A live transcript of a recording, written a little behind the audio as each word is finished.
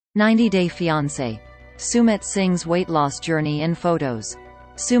90-Day Fiancé. Sumit Singh's weight loss journey in photos.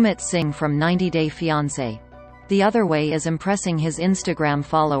 Sumit Singh from 90-Day Fiancé. The other way is impressing his Instagram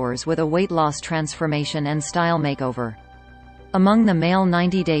followers with a weight loss transformation and style makeover. Among the male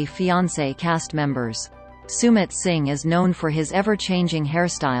 90-Day Fiancé cast members, Sumit Singh is known for his ever-changing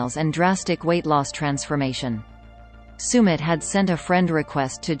hairstyles and drastic weight loss transformation. Sumit had sent a friend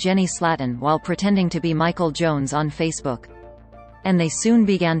request to Jenny Slatan while pretending to be Michael Jones on Facebook. And they soon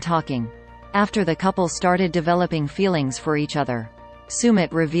began talking. After the couple started developing feelings for each other,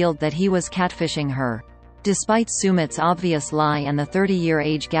 Sumit revealed that he was catfishing her, despite Sumit's obvious lie and the 30-year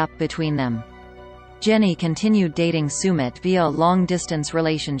age gap between them. Jenny continued dating Sumit via a long-distance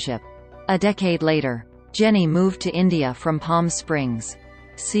relationship. A decade later, Jenny moved to India from Palm Springs,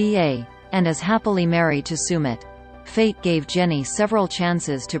 CA, and is happily married to Sumit. Fate gave Jenny several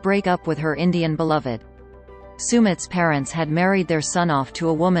chances to break up with her Indian beloved. Sumit's parents had married their son off to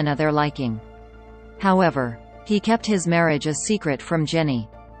a woman of their liking. However, he kept his marriage a secret from Jenny,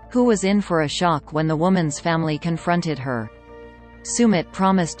 who was in for a shock when the woman's family confronted her. Sumit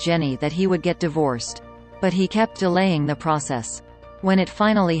promised Jenny that he would get divorced, but he kept delaying the process. When it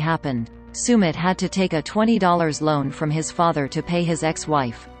finally happened, Sumit had to take a $20 loan from his father to pay his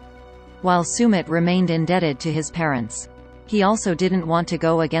ex-wife. While Sumit remained indebted to his parents, he also didn't want to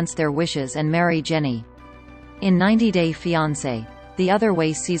go against their wishes and marry Jenny. In 90-Day Fiancé, The Other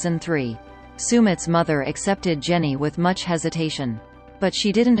Way Season 3, Sumit's mother accepted Jenny with much hesitation. But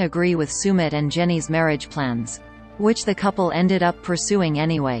she didn't agree with Sumit and Jenny's marriage plans, which the couple ended up pursuing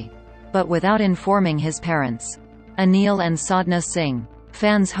anyway, but without informing his parents. Anil and Sadhna Singh.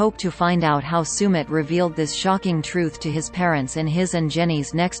 Fans hope to find out how Sumit revealed this shocking truth to his parents in his and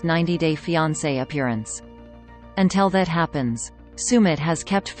Jenny's next 90-Day Fiancé appearance. Until that happens, Sumit has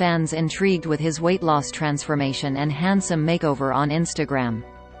kept fans intrigued with his weight loss transformation and handsome makeover on Instagram.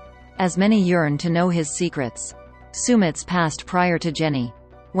 As many yearn to know his secrets. Sumit's past prior to Jenny.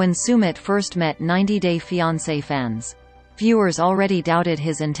 When Sumit first met 90-Day Fiancé fans, viewers already doubted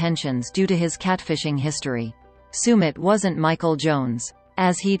his intentions due to his catfishing history. Sumit wasn't Michael Jones,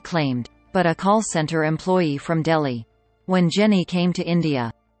 as he'd claimed, but a call center employee from Delhi. When Jenny came to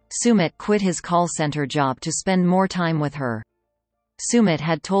India, Sumit quit his call center job to spend more time with her. Sumit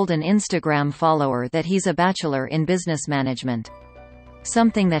had told an Instagram follower that he's a bachelor in business management,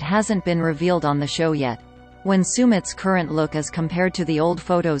 something that hasn't been revealed on the show yet. When Sumit's current look is compared to the old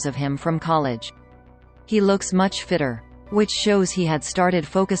photos of him from college, he looks much fitter, which shows he had started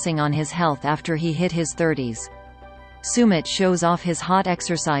focusing on his health after he hit his 30s. Sumit shows off his hot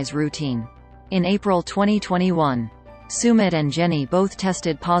exercise routine. In April 2021, Sumit and Jenny both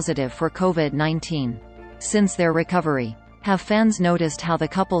tested positive for COVID-19. Since their recovery, have fans noticed how the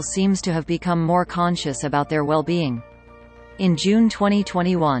couple seems to have become more conscious about their well-being? In June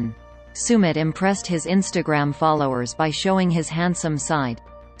 2021, Sumit impressed his Instagram followers by showing his handsome side.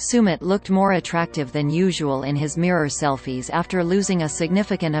 Sumit looked more attractive than usual in his mirror selfies after losing a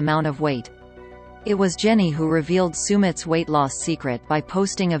significant amount of weight. It was Jenny who revealed Sumit's weight loss secret by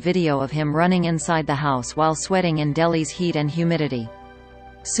posting a video of him running inside the house while sweating in Delhi's heat and humidity.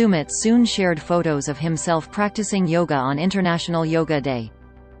 Sumit soon shared photos of himself practicing yoga on International Yoga Day.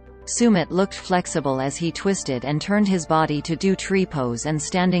 Sumit looked flexible as he twisted and turned his body to do tree pose and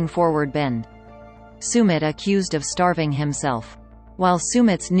standing forward bend. Sumit accused of starving himself. While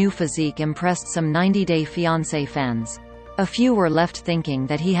Sumit's new physique impressed some 90-Day Fiancé fans, a few were left thinking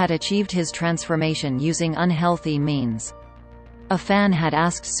that he had achieved his transformation using unhealthy means. A fan had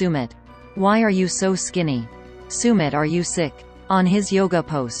asked Sumit, "Why are you so skinny? Sumit, are you sick?" on his yoga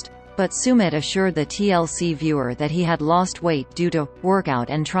post. But Sumit assured the TLC viewer that he had lost weight due to workout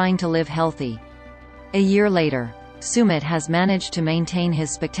and trying to live healthy. A year later, Sumit has managed to maintain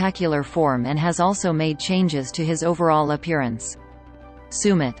his spectacular form and has also made changes to his overall appearance.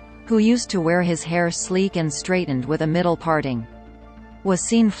 Sumit, who used to wear his hair sleek and straightened with a middle parting, was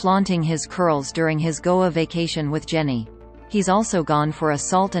seen flaunting his curls during his Goa vacation with Jenny. He's also gone for a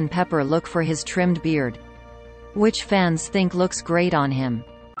salt and pepper look for his trimmed beard, which fans think looks great on him.